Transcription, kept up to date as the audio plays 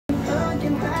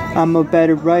I'm a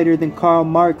better writer than Karl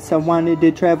Marx. I wanted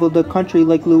to travel the country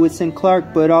like Lewis and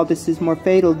Clark, but all this is more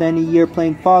fatal than a year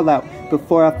playing Fallout.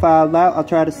 Before I fall out, I'll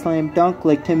try to slam dunk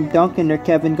like Tim Duncan or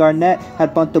Kevin Garnett.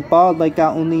 I'd bunt the ball like I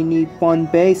only need one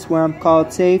base, where I'm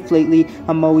called safe. Lately,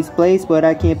 I'm always blazed, but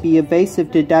I can't be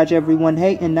evasive to dodge everyone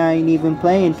hating. I ain't even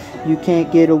playing. You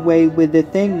can't get away with a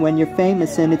thing when you're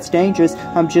famous, and it's dangerous.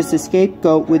 I'm just a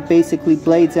scapegoat with basically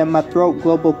blades at my throat.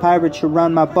 Global pirates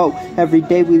surround my boat. Every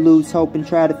day we lose hope and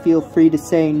try to feel free to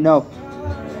say no.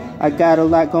 I got a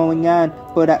lot going on,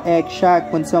 but I act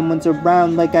shocked when someone's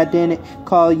around, like I didn't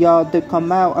call y'all to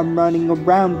come out. I'm running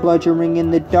around, bludgeoning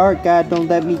in the dark. God, don't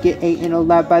let me get eaten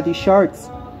alive by these sharks.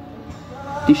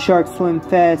 These sharks swim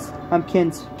fast. I'm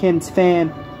Kim's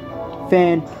fan.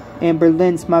 Amber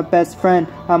Lynn's my best friend.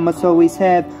 I must always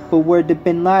have. But word to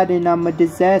Bin Laden, I'm a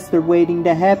disaster waiting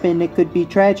to happen. It could be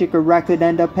tragic, or I could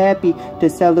end up happy to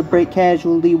celebrate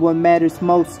casually what matters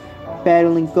most.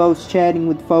 Battling ghosts, chatting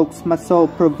with folks, my soul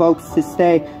provokes to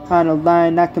stay on a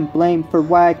line I can blame for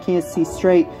why I can't see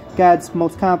straight. God's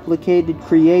most complicated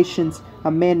creations I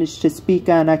manage to speak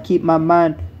on. I keep my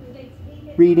mind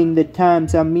reading the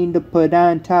times I mean to put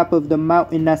on top of the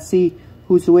mountain. I see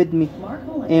who's with me.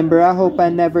 Amber, I hope I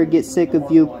never get sick of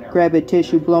you. Grab a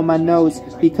tissue, blow my nose,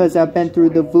 because I've been through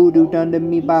the voodoo done to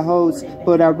me by hoes.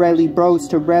 But I rally bros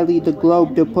to rally the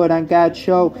globe to put on God's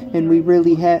show, and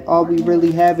all we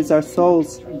really have is our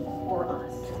souls.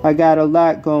 I got a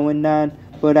lot going on,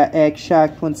 but I act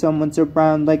shocked when someone's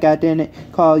around, like I didn't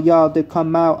call y'all to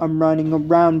come out. I'm running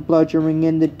around, bludgeoning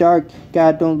in the dark.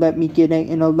 God, don't let me get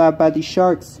eaten alive by these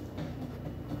sharks.